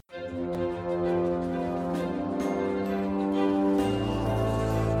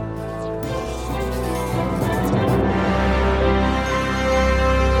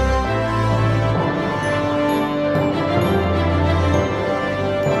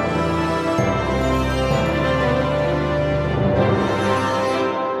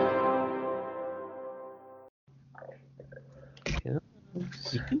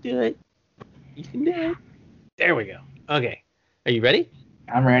do it. You can do it. There we go. Okay. Are you ready?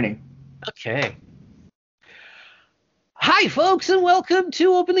 I'm ready. Okay. Hi, folks, and welcome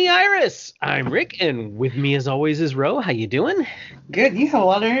to Open the Iris. I'm Rick, and with me, as always, is Ro. How you doing? Good. You have a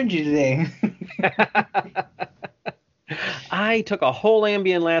lot of energy today. I took a whole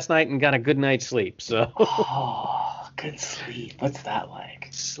Ambien last night and got a good night's sleep. So. Oh, good sleep. What's that like?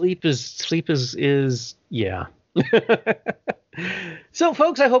 Sleep is yeah. So,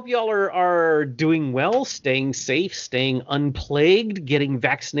 folks, I hope y'all are doing well, staying safe, staying unplagued, getting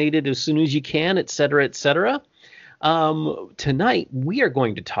vaccinated as soon as you can, etc., etc. Tonight, we are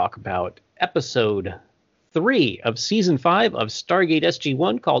going to talk about episode 3 of season 5 of Stargate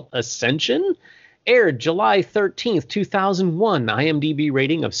SG-1 called Ascension. Aired July 13th, 2001, IMDb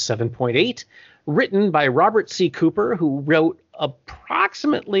rating of 7.8. Written by Robert C. Cooper, who wrote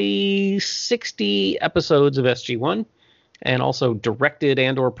approximately 60 episodes of SG-1 and also directed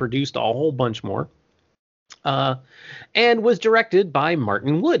and or produced a whole bunch more. And was directed by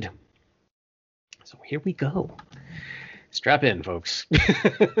Martin Wood. So here we go. Strap in, folks.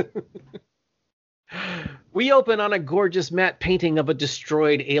 We open on a gorgeous matte painting of a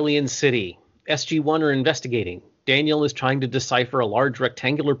destroyed alien city. SG-1 are investigating. Daniel is trying to decipher a large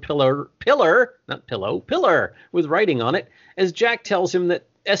rectangular pillar with writing on it, as Jack tells him that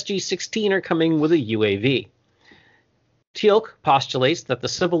SG-16 are coming with a UAV. Teal'c postulates that the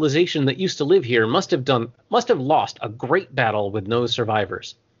civilization that used to live here must have lost a great battle with no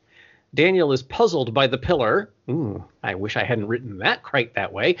survivors. Daniel is puzzled by the pillar. I wish I hadn't written that quite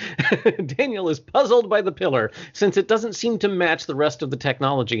that way. Daniel is puzzled by the pillar, since it doesn't seem to match the rest of the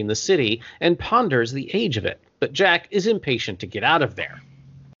technology in the city, and ponders the age of it. But Jack is impatient to get out of there.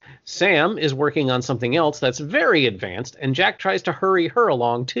 Sam is working on something else that's very advanced, and Jack tries to hurry her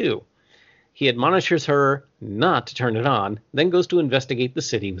along too. He admonishes her not to turn it on, then goes to investigate the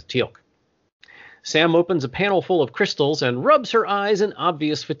city with Teal'c. Sam opens a panel full of crystals and rubs her eyes in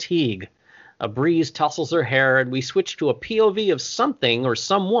obvious fatigue. A breeze tousles her hair, and we switch to a POV of something or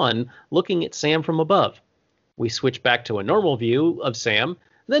someone looking at Sam from above. We switch back to a normal view of Sam,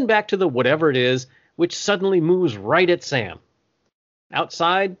 then back to the whatever it is, which suddenly moves right at Sam.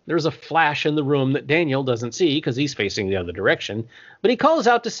 Outside, there's a flash in the room that Daniel doesn't see because he's facing the other direction, but he calls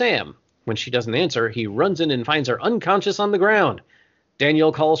out to Sam. When she doesn't answer, he runs in and finds her unconscious on the ground.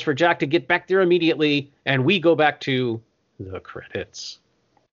 Daniel calls for Jack to get back there immediately, and we go back to the credits.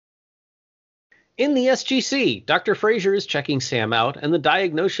 In the SGC, Dr. Fraser is checking Sam out, and the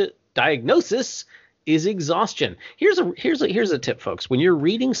diagnosis is exhaustion. Here's a tip, folks. When you're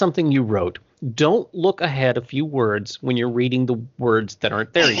reading something you wrote, don't look ahead a few words when you're reading the words that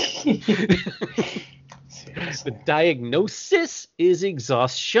aren't there yet. The diagnosis is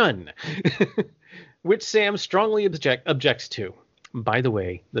exhaustion, which Sam strongly objects to. By the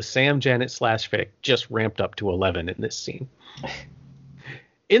way, the Sam Janet slashfic just ramped up to 11 in this scene.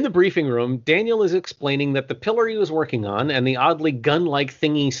 In the briefing room, Daniel is explaining that the pillar he was working on and the oddly gun-like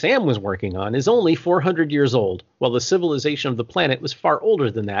thingy Sam was working on is only 400 years old, while the civilization of the planet was far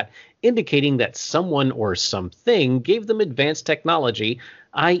older than that, indicating that someone or something gave them advanced technology,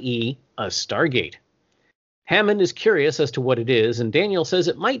 i.e. a Stargate. Hammond is curious as to what it is, and Daniel says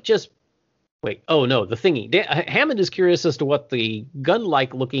it might just... the thingy. Hammond is curious as to what the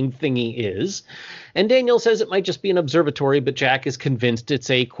gun-like looking thingy is, and Daniel says it might just be an observatory, but Jack is convinced it's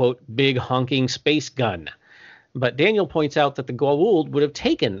a, quote, big honking space gun. But Daniel points out that the Goa'uld would have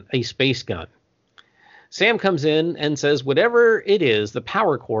taken a space gun. Sam comes in and says whatever it is, the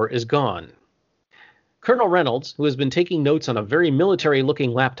power core is gone. Colonel Reynolds, who has been taking notes on a very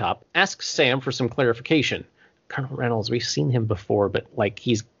military-looking laptop, asks Sam for some clarification. Colonel Reynolds, we've seen him before, but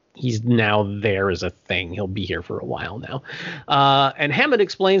he's now there as a thing. He'll be here for a while now. And Hammond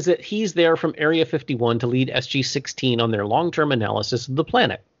explains that he's there from Area 51 to lead SG-16 on their long-term analysis of the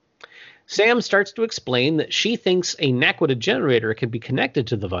planet. Sam starts to explain that she thinks a Naquadah generator can be connected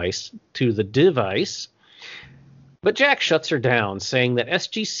to the device, but Jack shuts her down, saying that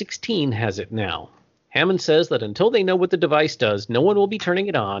SG-16 has it now. Hammond says that until they know what the device does, no one will be turning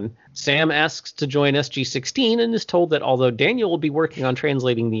it on. Sam asks to join SG-16 and is told that although Daniel will be working on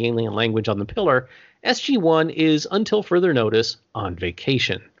translating the alien language on the pillar, SG-1 is, until further notice, on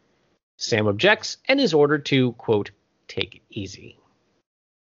vacation. Sam objects and is ordered to, quote, take it easy.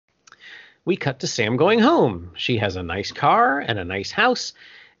 We cut to Sam going home. She has a nice car and a nice house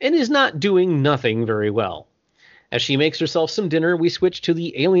and is not doing nothing very well. As she makes herself some dinner, we switch to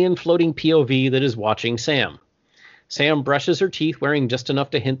the alien floating POV that is watching Sam. Sam brushes her teeth, wearing just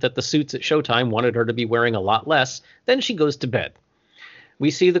enough to hint that the suits at Showtime wanted her to be wearing a lot less. Then she goes to bed.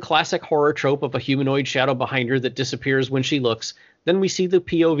 We see the classic horror trope of a humanoid shadow behind her that disappears when she looks, Then we see the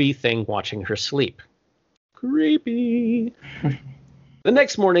POV thing watching her sleep. Creepy. The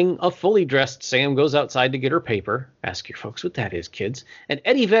next morning, a fully dressed Sam goes outside to get her paper. Ask your folks what that is, kids. And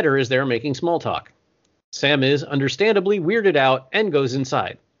Eddie Vedder is there making small talk. Sam is understandably weirded out and goes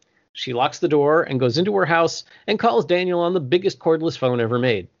inside. She locks the door and goes into her house and calls Daniel on the biggest cordless phone ever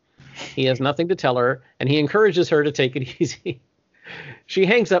made. He has nothing to tell her, and he encourages her to take it easy. She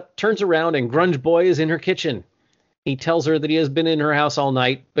hangs up, turns around, and Grunge Boy is in her kitchen. He tells her that he has been in her house all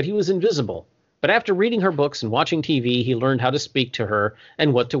night, but he was invisible. But after reading her books and watching TV, he learned how to speak to her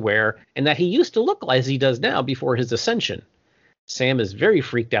and what to wear, and that he used to look as he does now before his ascension. Sam is very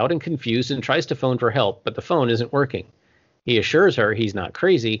freaked out and confused and tries to phone for help, but the phone isn't working. He assures her he's not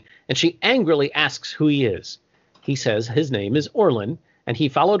crazy, and she angrily asks who he is. He says his name is Orlin, and he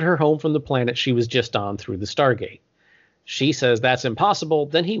followed her home from the planet she was just on through the Stargate. She says that's impossible,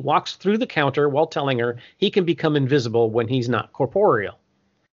 then he walks through the counter while telling her he can become invisible when he's not corporeal.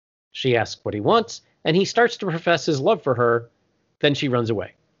 She asks what he wants, and he starts to profess his love for her, then she runs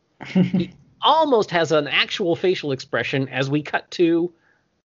away. He almost has an actual facial expression as we cut to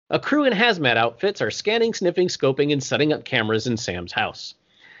a crew in hazmat outfits are scanning, sniffing, scoping, and setting up cameras in Sam's house.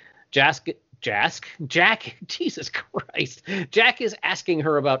 Jack, Jesus Christ. Jack is asking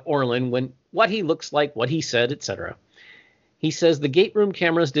her about Orlin, what he looks like, what he said, etc. He says the gate room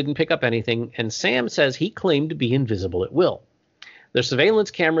cameras didn't pick up anything, and Sam says he claimed to be invisible at will. The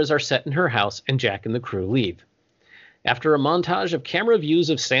surveillance cameras are set in her house, and Jack and the crew leave. After a montage of camera views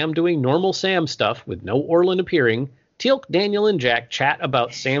of Sam doing normal Sam stuff with no Orlin appearing, Teal'c, Daniel, and Jack chat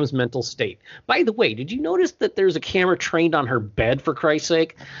about Sam's mental state. By the way, did you notice that there's a camera trained on her bed, for Christ's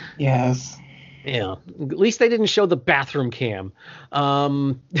sake? Yes. Yeah, at least they didn't show the bathroom cam.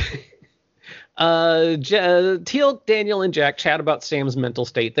 Teal'c, Daniel, and Jack chat about Sam's mental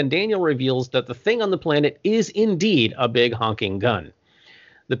state. Then Daniel reveals that the thing on the planet is indeed a big honking gun.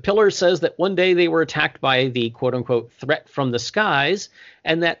 The Pillar says that one day they were attacked by the quote-unquote threat from the skies,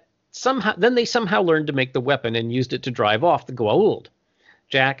 and that they somehow learned to make the weapon and used it to drive off the Goa'uld.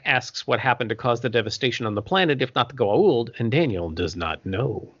 Jack asks what happened to cause the devastation on the planet, if not the Goa'uld, and Daniel does not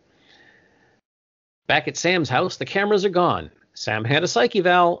know. Back at Sam's house, the cameras are gone. Sam had a psych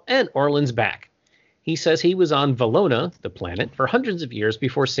eval, and Orlin's back. He says he was on Valona, the planet, for hundreds of years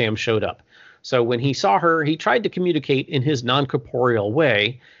before Sam showed up. So when he saw her, he tried to communicate in his non-corporeal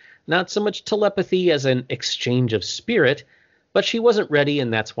way, not so much telepathy as an exchange of spirit, but she wasn't ready,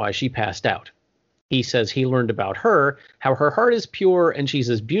 and that's why she passed out. He says he learned about her, how her heart is pure and she's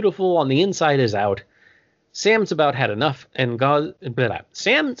as beautiful on the inside as out. Sam's had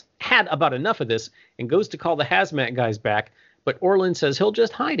about enough of this and goes to call the hazmat guys back, but Orlin says he'll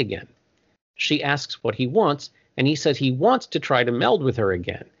just hide again. She asks what he wants, and he says he wants to try to meld with her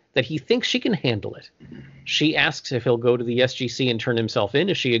again, that he thinks she can handle it. She asks if he'll go to the SGC and turn himself in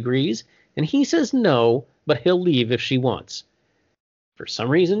if she agrees, and he says no, but he'll leave if she wants. For some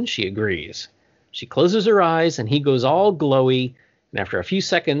reason, she agrees. She closes her eyes, and he goes all glowy, and after a few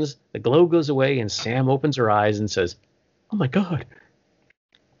seconds, the glow goes away, and Sam opens her eyes and says, "Oh my God."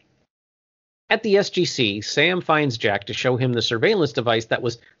 At the SGC, Sam finds Jack to show him the surveillance device that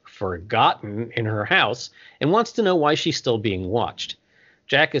was forgotten in her house, and wants to know why she's still being watched.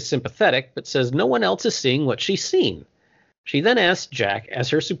 Jack is sympathetic, but says no one else is seeing what she's seen. She then asks Jack as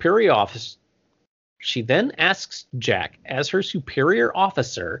her superior officer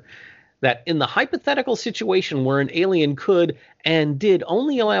that in the hypothetical situation where an alien could and did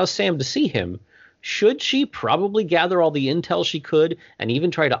only allow Sam to see him, should she probably gather all the intel she could and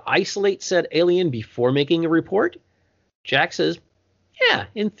even try to isolate said alien before making a report? Jack says, yeah,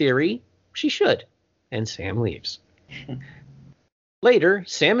 in theory, she should. And Sam leaves. Later,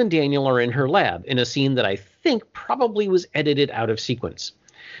 Sam and Daniel are in her lab in a scene that I think probably was edited out of sequence.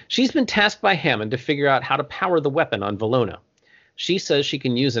 She's been tasked by Hammond to figure out how to power the weapon on Valona. She says she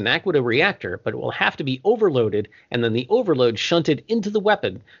can use an Aquila reactor, but it will have to be overloaded and then the overload shunted into the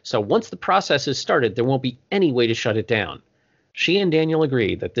weapon, so once the process is started, there won't be any way to shut it down. She and Daniel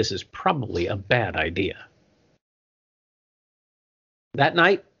agree that this is probably a bad idea. That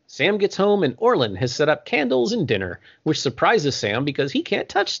night, Sam gets home and Orlin has set up candles and dinner, which surprises Sam because he can't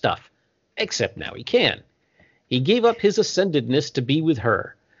touch stuff. Except now he can. He gave up his ascendedness to be with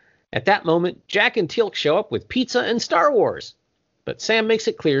her. At that moment, Jack and Teal'c show up with pizza and Star Wars. But Sam makes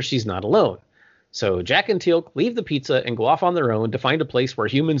it clear she's not alone. So Jack and Teal'c leave the pizza and go off on their own to find a place where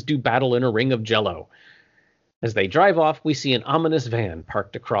humans do battle in a ring of jello. As they drive off, we see an ominous van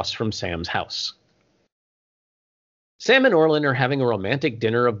parked across from Sam's house. Sam and Orlin are having a romantic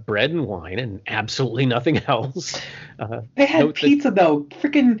dinner of bread and wine and absolutely nothing else. They had pizza, though.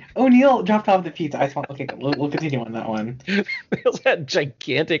 Freaking O'Neill dropped off the pizza. I just want, okay, we'll continue on that one. They also had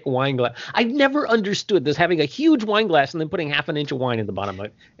gigantic wine glass. I never understood this, having a huge wine glass and then putting half an inch of wine in the bottom of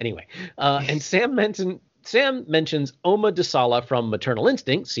it. Anyway, and Sam mentions Oma DeSala from Maternal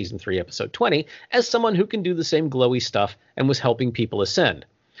Instinct, Season 3, Episode 20, as someone who can do the same glowy stuff and was helping people ascend.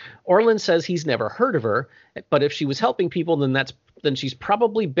 Orlin says he's never heard of her, but if she was helping people, then she's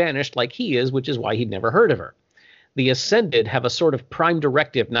probably banished like he is, which is why he'd never heard of her. The Ascended have a sort of prime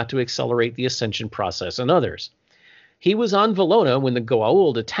directive not to accelerate the ascension process in others. He was on Valona when the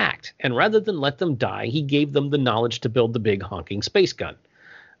Goa'uld attacked, and rather than let them die, he gave them the knowledge to build the big honking space gun.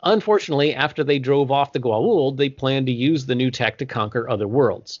 Unfortunately, after they drove off the Goa'uld, they planned to use the new tech to conquer other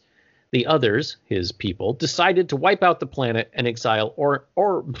worlds. The others, his people, decided to wipe out the planet and exile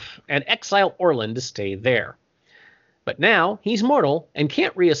Orlin to stay there. But now he's mortal and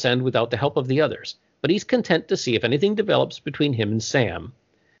can't reascend without the help of the others, but he's content to see if anything develops between him and Sam.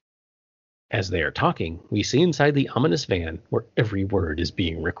 As they are talking, we see inside the ominous van where every word is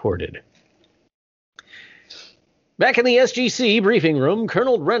being recorded. Back in the SGC briefing room,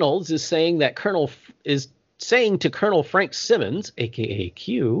 Colonel Reynolds is saying to Colonel Frank Simmons, a.k.a.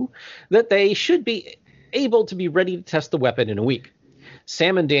 Q, that they should be able to be ready to test the weapon in a week.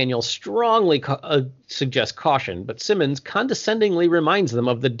 Sam and Daniel strongly suggest caution, but Simmons condescendingly reminds them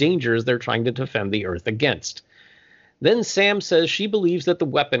of the dangers they're trying to defend the Earth against. Then Sam says she believes that the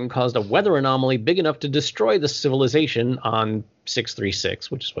weapon caused a weather anomaly big enough to destroy the civilization on 636,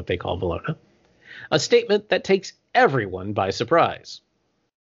 which is what they call Valona, a statement that takes everyone by surprise.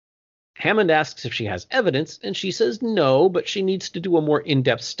 Hammond asks if she has evidence, and she says no, but she needs to do a more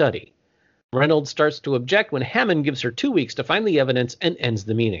in-depth study. Reynolds starts to object when Hammond gives her 2 weeks to find the evidence and ends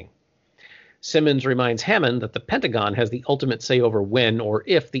the meeting. Simmons reminds Hammond that the Pentagon has the ultimate say over when or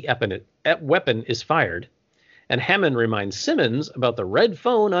if the weapon is fired, and Hammond reminds Simmons about the red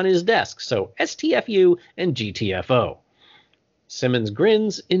phone on his desk, so STFU and GTFO. Simmons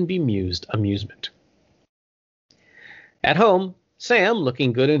grins in bemused amusement. At home, Sam,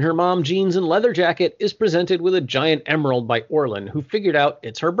 looking good in her mom jeans and leather jacket, is presented with a giant emerald by Orlin, who figured out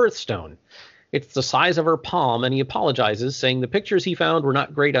it's her birthstone. It's the size of her palm, and he apologizes, saying the pictures he found were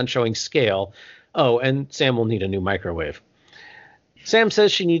not great on showing scale. Oh, and Sam will need a new microwave. Sam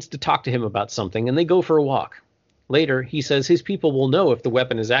says she needs to talk to him about something, and they go for a walk. Later, he says his people will know if the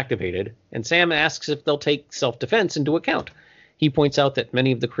weapon is activated, and Sam asks if they'll take self-defense into account. He points out that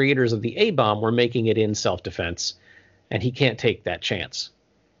many of the creators of the A-bomb were making it in self-defense, and he can't take that chance.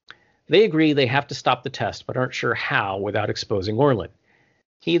 They agree they have to stop the test, but aren't sure how without exposing Orlin.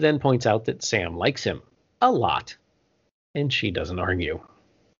 He then points out that Sam likes him a lot, and she doesn't argue.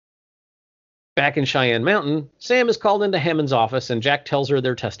 Back in Cheyenne Mountain, Sam is called into Hammond's office, and Jack tells her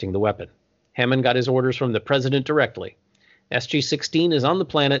they're testing the weapon. Hammond got his orders from the president directly. SG-16 is on the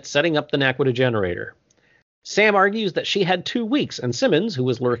planet setting up the Naquita generator. Sam argues that she had 2 weeks, and Simmons, who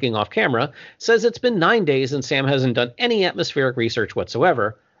was lurking off camera, says it's been 9 days and Sam hasn't done any atmospheric research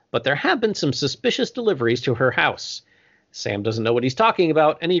whatsoever, but there have been some suspicious deliveries to her house. Sam doesn't know what he's talking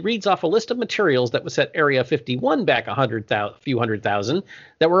about, and he reads off a list of materials that was at Area 51 back a few hundred thousand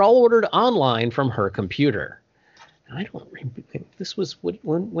that were all ordered online from her computer. I don't remember. This was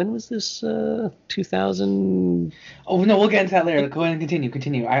when was this? 2000. Oh no, we'll get into that later. Go ahead and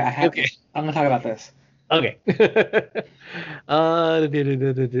continue. I have. Okay. I'm gonna talk about this. Okay.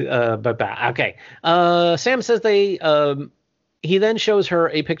 Okay. Sam says he then shows her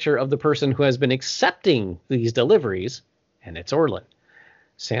a picture of the person who has been accepting these deliveries, and it's Orlin.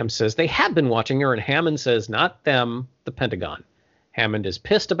 Sam says they have been watching her, and Hammond says not them, the Pentagon. Hammond is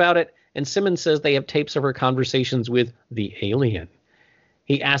pissed about it, and Simmons says they have tapes of her conversations with the alien.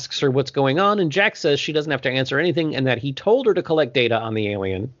 He asks her what's going on, and Jack says she doesn't have to answer anything and that he told her to collect data on the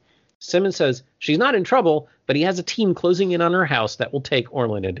alien. Simmons says she's not in trouble, but he has a team closing in on her house that will take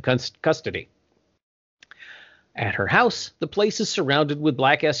Orlin into custody. At her house, the place is surrounded with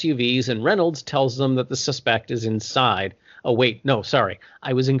black SUVs, and Reynolds tells them that the suspect is inside. Oh, wait, no, sorry.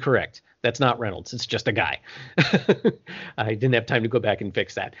 I was incorrect. That's not Reynolds. It's just a guy. I didn't have time to go back and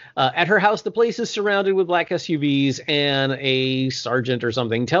fix that. At her house, the place is surrounded with black SUVs, and a sergeant or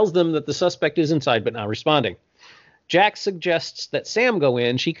something tells them that the suspect is inside but not responding. Jack suggests that Sam go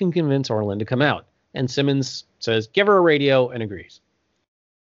in. She can convince Orlin to come out. And Simmons says, give her a radio, and agrees.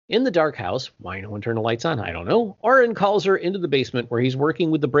 In the dark house, why no one turned the lights on? I don't know. Orlin calls her into the basement where he's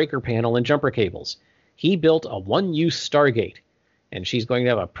working with the breaker panel and jumper cables. He built a one-use Stargate, and she's going to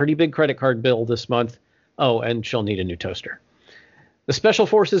have a pretty big credit card bill this month. Oh, and she'll need a new toaster. The special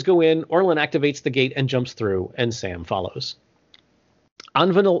forces go in, Orlan activates the gate and jumps through, and Sam follows.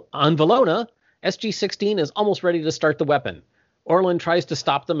 On Valona, SG-16 is almost ready to start the weapon. Orlan tries to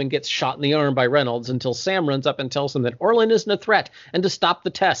stop them and gets shot in the arm by Reynolds until Sam runs up and tells him that Orlan isn't a threat and to stop the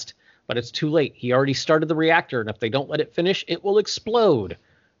test. But it's too late. He already started the reactor, and if they don't let it finish, it will explode.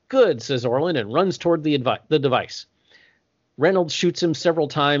 Good, says Orlan, and runs toward the device. Reynolds shoots him several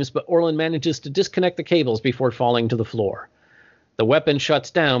times, but Orlan manages to disconnect the cables before falling to the floor. The weapon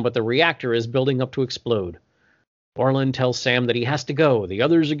shuts down, but the reactor is building up to explode. Orlan tells Sam that he has to go. The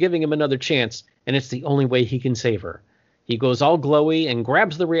others are giving him another chance, and it's the only way he can save her. He goes all glowy and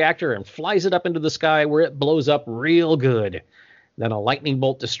grabs the reactor and flies it up into the sky where it blows up real good. Then a lightning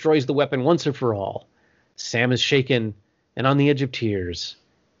bolt destroys the weapon once and for all. Sam is shaken and on the edge of tears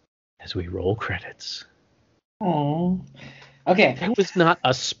as we roll credits. Oh, okay. There was not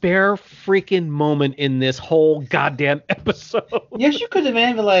a spare freaking moment in this whole goddamn episode. Yes, you could have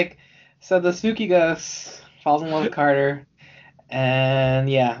been, but like, so the spooky ghost falls in love with Carter, and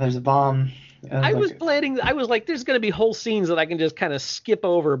yeah, there's a bomb. I was like, there's going to be whole scenes that I can just kind of skip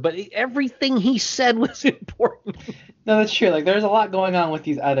over, but everything he said was important. No, that's true. Like, there's a lot going on with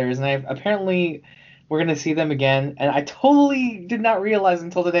these others, and apparently we're going to see them again. And I totally did not realize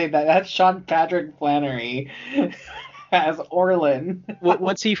until today that that's Sean Patrick Flanery as Orlan.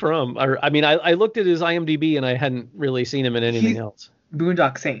 What's he from? I mean, I looked at his IMDb, and I hadn't really seen him in anything else.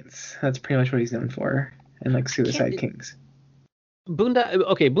 Boondock Saints. That's pretty much what he's known for. And, like, Suicide Kings.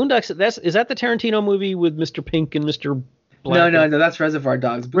 Boondocks. Is that the Tarantino movie with Mr. Pink and Mr. Black? No, that's Reservoir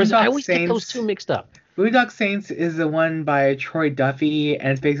Dogs. I always get those two mixed up. Boondock Saints is the one by Troy Duffy,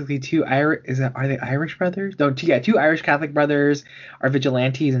 and it's basically two Irish. Are they Irish brothers? No, two Irish Catholic brothers are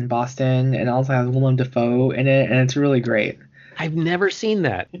vigilantes in Boston, and also has Willem Dafoe in it, and it's really great. I've never seen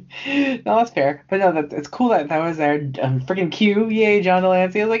that. No, that's fair. But no, it's cool that was there. Freaking Q, yay, John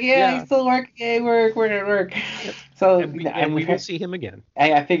Delancey. I was like, yeah, he's still working. Yay, work. Yep. So and we will see him again.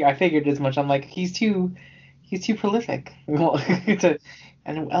 I figured as much. I'm like, he's too prolific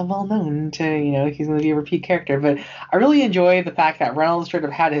and well known to, he's going to be a repeat character. But I really enjoy the fact that Reynolds sort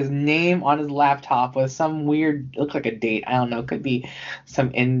of had his name on his laptop with some weird, looked like a date. I don't know, could be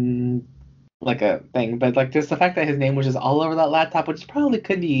some like a thing, but like just the fact that his name was just all over that laptop, which probably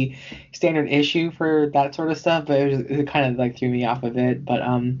could be standard issue for that sort of stuff, but it kind of like threw me off of it. But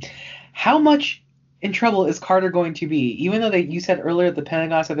how much in trouble is Carter going to be? Even though you said earlier at the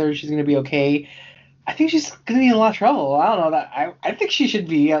Pentagon said that she's going to be okay, I think she's going to be in a lot of trouble. I don't know that. I think she should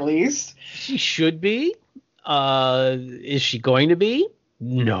be, at least. She should be. Is she going to be?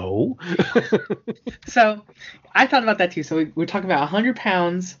 No. So I thought about that too. So we're talking about 100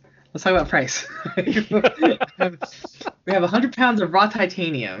 pounds. Let's talk about price. We have 100 pounds of raw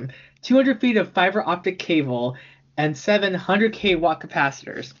titanium, 200 feet of fiber optic cable, and 700K watt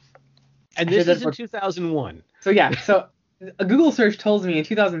capacitors. And this is in 2001. So yeah, so a Google search tells me in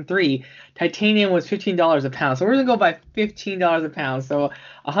 2003, titanium was $15 a pound. So we're going to go by $15 a pound. So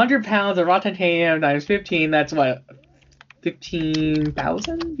 100 pounds of raw titanium times 15, that's what,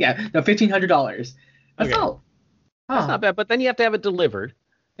 15,000? Yeah, no, $1,500. That's all. That's not bad, but then you have to have it delivered.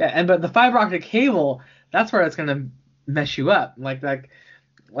 Yeah, but the fiber optic cable, that's where it's gonna mess you up. Like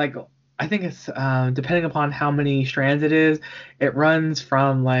I think it's depending upon how many strands it is, it runs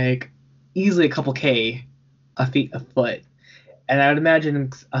from like easily a couple K a foot, and I would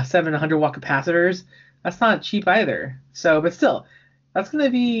imagine 700 watt capacitors. That's not cheap either. So, but still, that's gonna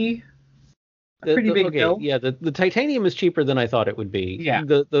be a pretty big bill. Yeah, the titanium is cheaper than I thought it would be. Yeah.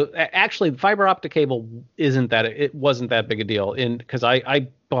 Actually, the fiber optic cable wasn't that big a deal because I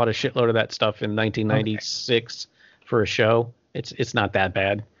bought a shitload of that stuff in 1996 for a show. It's not that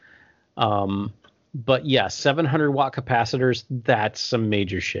bad. But yeah, 700 watt capacitors, that's some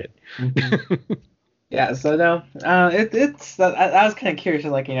major shit. Mm-hmm. Yeah, so no, I was kind of curious,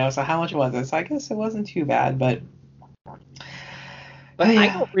 like, so how much was it? So I guess it wasn't too bad, but yeah. I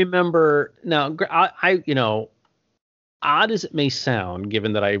don't remember now. I odd as it may sound,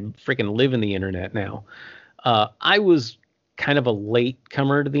 given that I freaking live in the internet now, I was kind of a late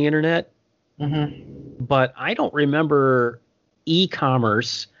comer to the internet, but I don't remember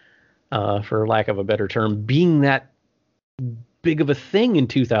e-commerce, for lack of a better term, being that big of a thing in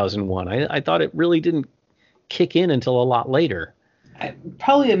 2001. I thought it really didn't kick in until a lot later.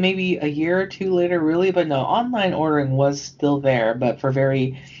 Probably maybe a year or two later, really, but no, online ordering was still there, but for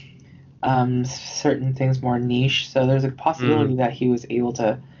very certain things more niche. So there's a possibility that he was able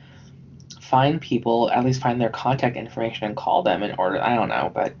to find people, at least find their contact information and call them and order. I don't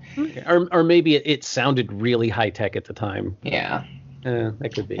know, but or maybe it sounded really high tech at the time. Yeah,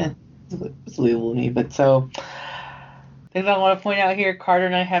 that could be. It's believable to me, but so things I want to point out here. Carter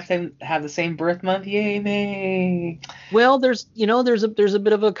and I have the same birth month. Yay, May! Well, there's a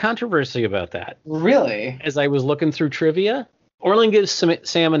bit of a controversy about that. Really? As I was looking through trivia, Orlin gives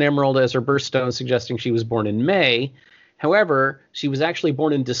Sam an emerald as her birthstone, suggesting she was born in May. However, she was actually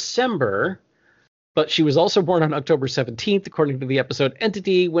born in December, but she was also born on October 17th, according to the episode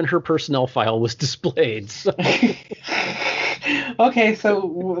Entity, when her personnel file was displayed. So. Okay,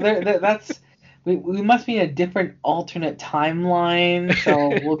 so that's we must be in a different alternate timeline.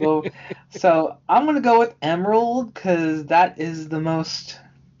 So we'll go. So I'm gonna go with emerald because that is the most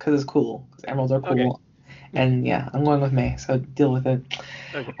because it's cool. Because emeralds are cool. Okay. And yeah, I'm going with May, so deal with it.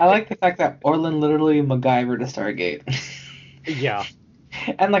 Okay. I like the fact that Orlin literally MacGyvered a Stargate. Yeah.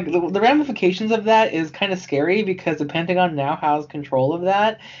 And like the ramifications of that is kind of scary because the Pentagon now has control of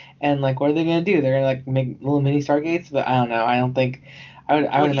that, and like what are they gonna do? They're gonna like make little mini Stargates, but I don't know. I don't think I would.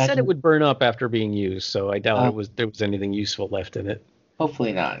 I would imagine. He said it would burn up after being used, so I doubt there was anything useful left in it.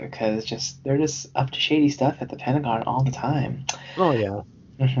 Hopefully not, because they're just up to shady stuff at the Pentagon all the time. Oh yeah.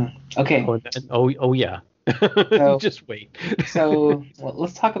 Mm-hmm. Okay. Oh yeah. So, just wait. So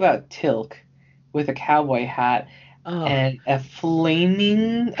let's talk about Teal'c with a cowboy hat and a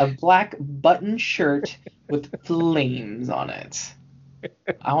black button shirt with flames on it.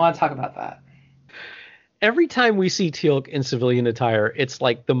 I want to talk about that. Every time we see Teal'c in civilian attire, it's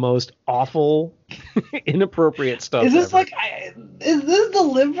like the most awful, inappropriate stuff. Is this ever. Is this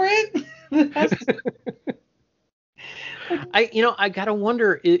deliberate? I gotta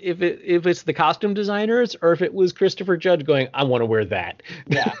wonder if it's the costume designers or if it was Christopher Judge going, I want to wear that.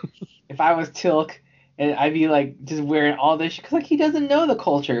 Yeah. If I was Teal'c, and I'd be like just wearing all this because like he doesn't know the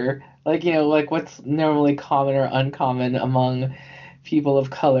culture, like like what's normally common or uncommon among people of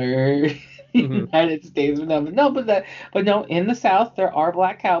color in the United States. But no, in the South there are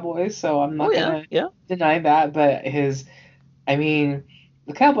black cowboys, so I'm not gonna deny that. But the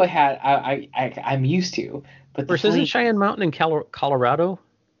cowboy hat I'm used to. But isn't Cheyenne Mountain in Colorado?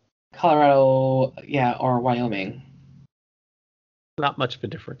 Colorado, yeah, or Wyoming. Not much of a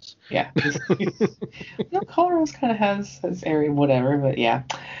difference. Yeah. No, Colorado kind of has its area, whatever, but yeah.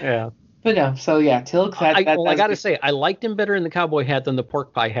 Yeah. But no, so yeah, Teal'c. I gotta say, I liked him better in the cowboy hat than the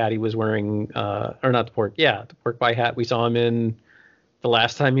pork pie hat he was wearing. Or not the pork pie hat we saw him in the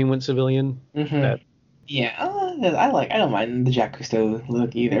last time he went civilian. Mm-hmm. I don't mind the Jacques Cousteau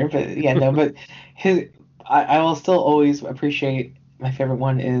look either, but yeah, no, but I will still always appreciate. My favorite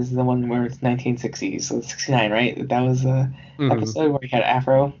one is the one where it's 1960s, so 69, right? That was the episode where he had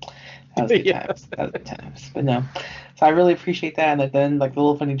afro. That was good times. That was good times. But no, so I really appreciate that. And then like the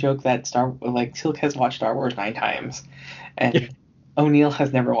little funny joke that Teal'c has watched Star Wars 9 times, and O'Neill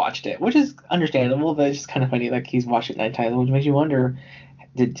has never watched it, which is understandable, but it's just kind of funny. Like he's watched it 9 times, which makes you wonder.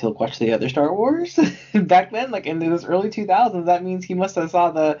 Did Teal'c watch the other Star Wars back then, like in those early 2000s? That means he must have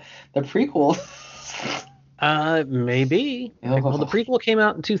saw the prequel. Maybe. Well, the prequel came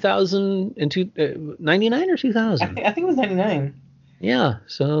out in 2000, 99 or 2000. I think it was 99. Yeah.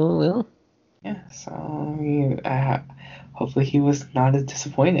 So well. Yeah. So hopefully he was not as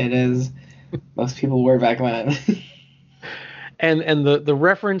disappointed as most people were back then. and the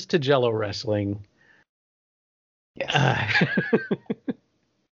reference to Jello wrestling. Yes.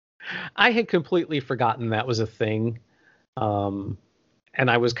 I had completely forgotten that was a thing. And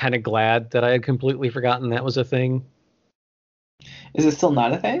I was kind of glad that I had completely forgotten that was a thing. Is it still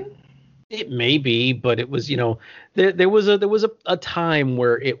not a thing? It may be, but it was, there was a time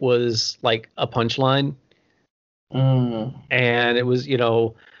where it was like a punchline. And it was,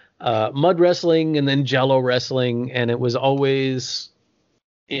 mud wrestling and then Jello wrestling. And it was always,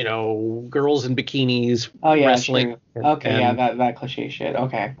 girls in bikinis wrestling. True. Okay, that cliche shit.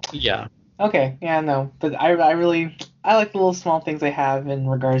 Okay. Yeah. Okay, yeah, no, but I like the little small things they have in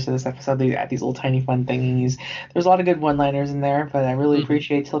regards to this episode. These little tiny fun thingies. There's a lot of good one-liners in there, but I really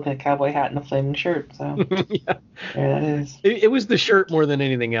appreciate Teal'c in a cowboy hat and a flaming shirt. So yeah, there that is. It was the shirt more than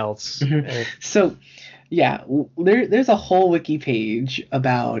anything else. So yeah, there's a whole wiki page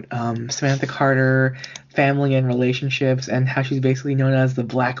about Samantha Carter, family and relationships, and how she's basically known as the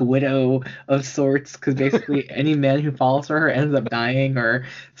Black Widow of sorts, because basically any man who falls for her ends up dying or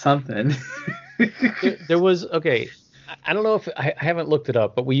something. There was I don't know if I haven't looked it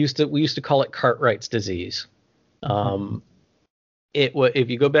up, but we used to call it Cartwright's disease. If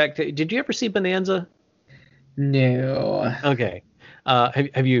you go back to, did you ever see Bonanza? No. Okay.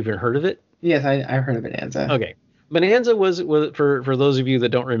 Have you even heard of it? Yes, I've heard of Bonanza. Okay. Bonanza was for those of you that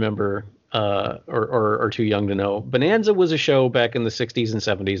don't remember or too young to know, Bonanza was a show back in the 60s and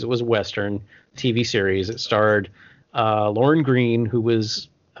 70s. It was a Western TV series. It starred Lauren Green, who was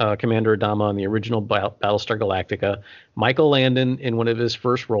Commander Adama on the original Battlestar Galactica. Michael Landon in one of his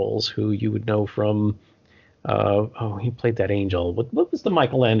first roles, who you would know from, he played that angel. What was the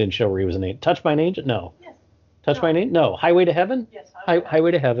Michael Landon show where he was an angel? Touched by an Angel? No. Yes. Touched by an Angel? No. Highway to Heaven? Yes.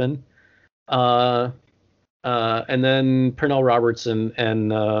 Highway to Heaven. And then Pernell Robertson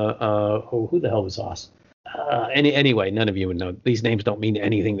and who the hell was Oz? Anyway, none of you would know. These names don't mean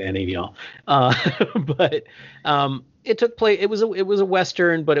anything to any of y'all. But it took place. It was a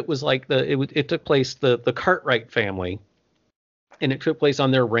Western, but it was like it took place the Cartwright family, and it took place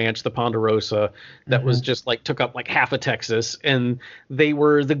on their ranch, the Ponderosa, that was just like took up like half of Texas, and they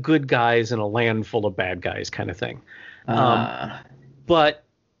were the good guys in a land full of bad guys, kind of thing. But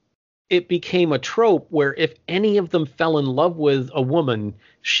it became a trope where if any of them fell in love with a woman,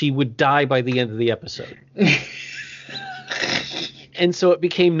 she would die by the end of the episode. And so it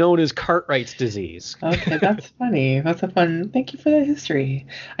became known as Cartwright's disease. Okay, that's funny. That's a fun. Thank you for the history.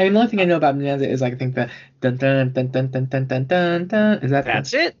 I mean, the only thing I know about Bonanza is I think the dun dun dun dun dun dun dun dun dun. Is that?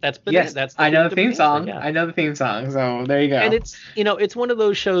 That's it. That's Bonanza. Yes, that's I know the theme Bonanza, song. yeah. I know the theme song. So there you go. And it's one of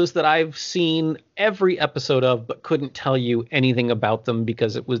those shows that I've seen every episode of, but couldn't tell you anything about them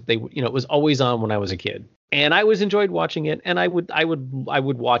because it was always on when I was a kid. And I always enjoyed watching it, and I would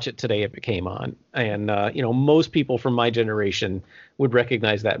watch it today if it came on. And most people from my generation would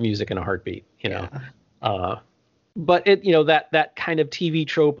recognize that music in a heartbeat. But that kind of TV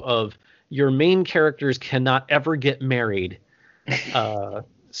trope of your main characters cannot ever get married.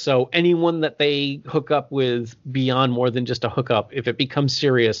 So anyone that they hook up with beyond more than just a hookup, if it becomes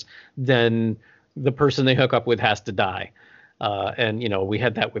serious, then the person they hook up with has to die. And we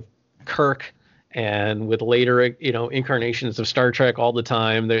had that with Kirk. And with later, incarnations of Star Trek all the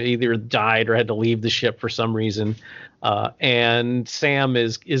time, they either died or had to leave the ship for some reason. And Sam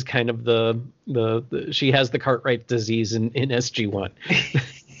is kind of the she has the Cartwright disease in SG-1.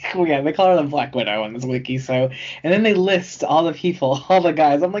 Well, yeah, they call her the Black Widow on this wiki. So, and then they list all the people, all the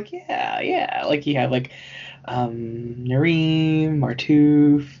guys. I'm like, yeah. Like you have like Nareem,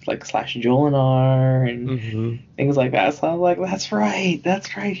 Martouf, like / Jolinar, and things like that. So I'm like, that's right.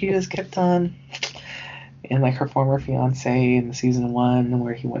 He just kept on. And like her former fiance in the season 1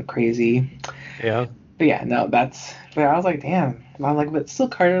 where he went crazy. Yeah. But yeah, no, but I was like, damn. I'm like, but still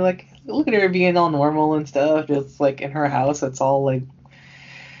Carter, like, look at her being all normal and stuff. Just like in her house, it's all like,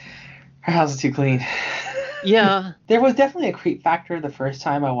 her house is too clean. Yeah. There was definitely a creep factor the first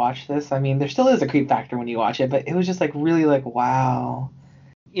time I watched this. I mean, there still is a creep factor when you watch it, but it was just like really like, wow.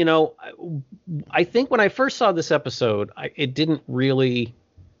 I think when I first saw this episode, it didn't really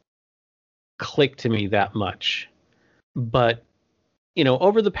click to me that much. But,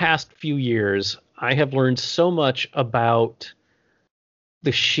 over the past few years, I have learned so much about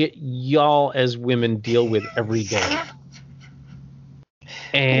the shit y'all as women deal with every day.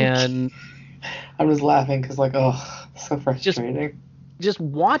 And I'm just laughing because, like, oh, so frustrating. Just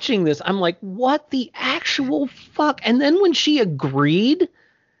watching this, I'm like, what the actual fuck? And then when she agreed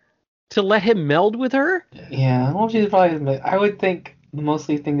to let him meld with her? Yeah, well, she's probably, I would think the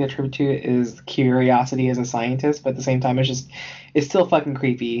mostly thing to attribute to it is curiosity as a scientist, but at the same time, it's still fucking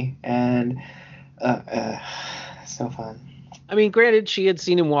creepy and so fun. I mean, granted, she had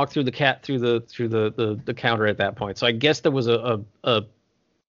seen him walk through the counter at that point, so I guess there was a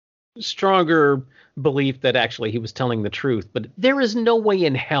stronger belief that actually he was telling the truth, but there is no way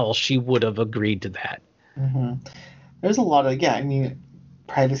in hell she would have agreed to that. There's a lot of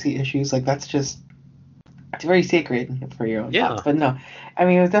privacy issues, like that's just, it's very sacred for your own thoughts. But no, I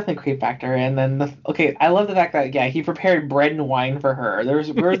mean, it was definitely a creep factor. And then I love the fact that he prepared bread and wine for her.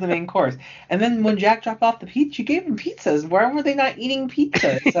 Where's the main course? And then when Jack dropped off the pizza, she gave him pizzas. Why were they not eating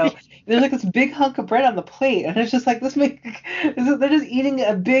pizza? So there's like this big hunk of bread on the plate, and it's just like they're just eating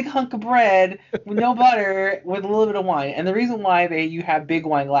a big hunk of bread with no butter with a little bit of wine. And the reason why you have big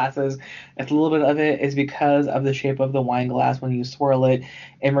wine glasses, it's a little bit of it is because of the shape of the wine glass when you swirl it.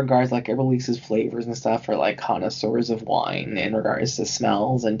 In regards, like, it releases flavors and stuff for like connoisseurs of wine in regards to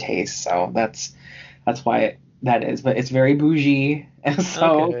smells and tastes. So that's why that is. But it's very bougie. And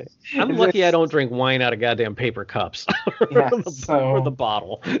so okay. I'm lucky I don't drink wine out of goddamn paper cups or the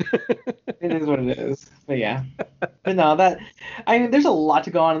bottle. It is what it is. But yeah. But no, there's a lot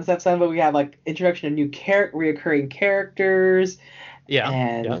to go on in this episode. But we have like introduction of new reoccurring characters. Yeah,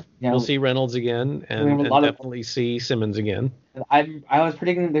 and we'll see Reynolds again, and definitely see Simmons again. I was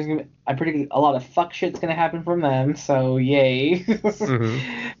predicting I predicted a lot of fuck shit's gonna happen from them, so yay.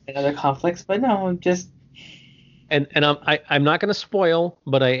 And other conflicts, but no, just. And I'm not gonna spoil,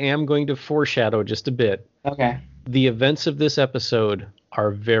 but I am going to foreshadow just a bit. Okay. The events of this episode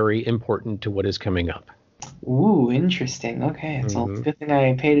are very important to what is coming up. Ooh, interesting. Okay, so it's a Mm-hmm. good thing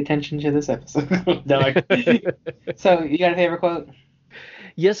I paid attention to this episode. No, so you got a favorite quote?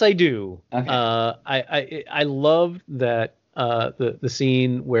 Yes, I do. Okay. I loved that the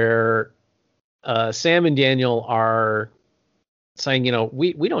scene where Sam and Daniel are saying,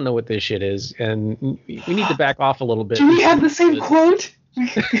 we don't know what this shit is, and we need to back off a little bit. Do we have the same quote?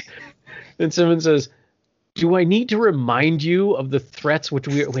 And Simmons says, "Do I need to remind you of the threats which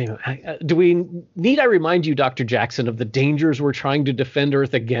we wait a minute, do we need I remind you, Dr. Jackson, of the dangers we're trying to defend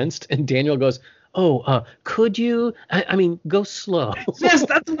Earth against?" And Daniel goes, "Oh, could you? I mean, go slow." Yes,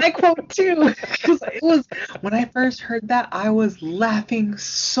 that's my quote too. 'Cause it was when I first heard that, I was laughing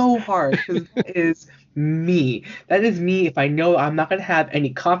so hard because that is me. That is me. If I know I'm not gonna have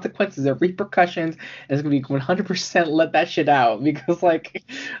any consequences or repercussions, and it's gonna be 100% let that shit out because it's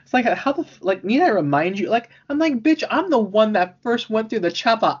like how like need I remind you? Like I'm like bitch, I'm the one that first went through the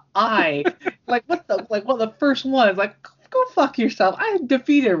Chappa Eye. Like what the like one of the first ones like. Go fuck yourself. I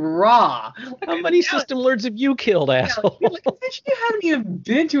defeated Ra. Like, How many system lords have you killed, asshole? like, bitch, you haven't even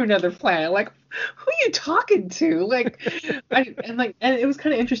been to another planet. Like, who are you talking to? Like, and it was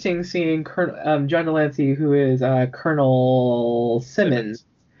kind of interesting seeing Colonel John Delancey, who is Colonel Simmons.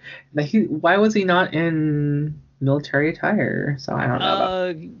 Like, why was he not in military attire? So I don't know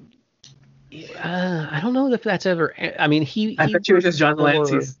about. I don't know if that's ever. I mean, I bet you was worked just John for-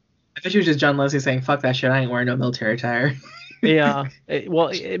 Delancey's. I bet you was just John Delancey saying, "Fuck that shit. I ain't wearing no military attire." Yeah, well,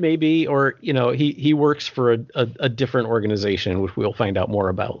 it may be, or he works for a different organization, which we'll find out more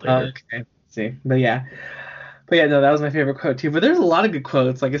about later. Okay, see, but yeah, no, that was my favorite quote too. But there's a lot of good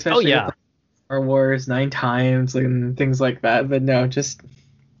quotes, like especially yeah. with Star Wars 9 times and things like that. But no, just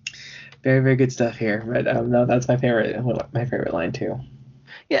very, very good stuff here. But no, that's my favorite line too.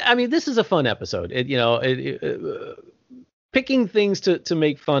 Yeah, I mean, this is a fun episode. Picking things to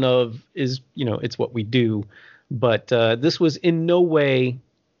make fun of is, it's what we do. But this was in no way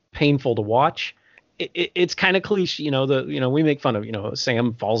painful to watch. It's kind of cliche, we make fun of,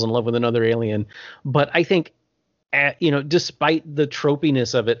 Sam falls in love with another alien. But I think, despite the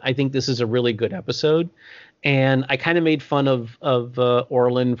tropiness of it, I think this is a really good episode. And I kind of made fun of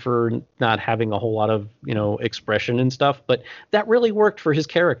Orlin for not having a whole lot of, expression and stuff. But that really worked for his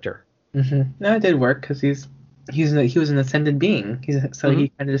character. Mm-hmm. No, it did work because he was an ascended being. He kind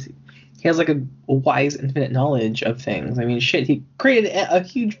of just he has like a wise infinite knowledge of things. I mean, shit, he created a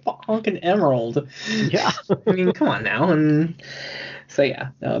huge honking emerald. Yeah. I mean, come on now. And so yeah,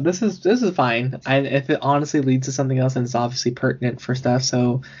 no, this is fine. If it honestly leads to something else, and it's obviously pertinent for stuff,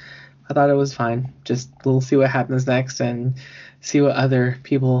 so I thought it was fine. Just we'll see what happens next and see what other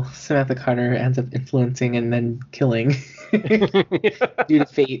people Samantha Carter ends up influencing and then killing due to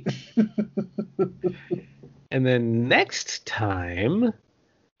fate. And then next time,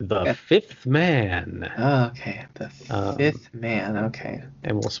 the Fifth Man. Okay, the Fifth Man. Okay,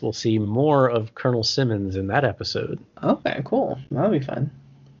 and we'll see more of Colonel Simmons in that episode. Okay, cool. That'll be fun.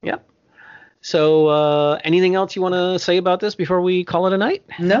 Yep. So, anything else you want to say about this before we call it a night?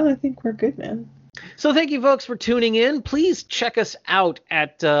 No, I think we're good, man. So thank you, folks, for tuning in. Please check us out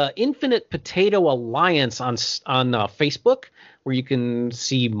at Infinite Potato Alliance on Facebook, where you can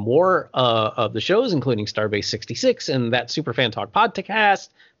see more of the shows, including Starbase 66 and that Superfan Talk podcast,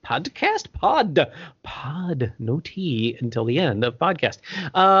 no T until the end of podcast,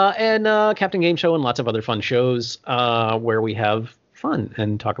 and Captain Game Show and lots of other fun shows where we have fun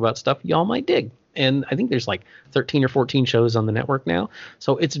and talk about stuff y'all might dig. And I think there's like 13 or 14 shows on the network now.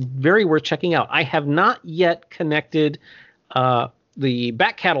 So it's very worth checking out. I have not yet connected the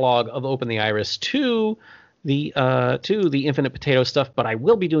back catalog of Open the Iris to the Infinite Potato stuff, but I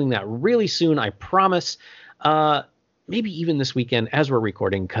will be doing that really soon, I promise. Maybe even this weekend as we're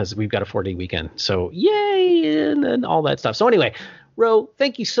recording, because we've got a 4-day weekend. So yay, and all that stuff. So anyway, Ro,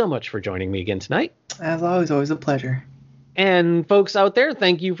 thank you so much for joining me again tonight. As always a pleasure. And folks out there,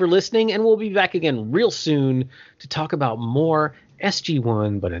 thank you for listening, and we'll be back again real soon to talk about more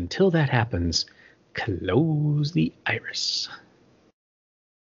SG-1. But until that happens, close the iris.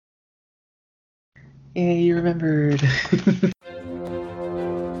 Yeah, you remembered.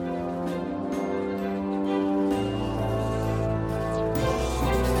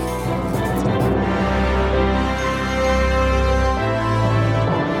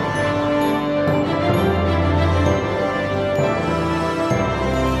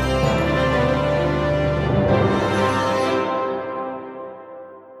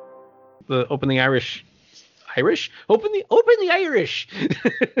 Open the Irish. Open the Irish.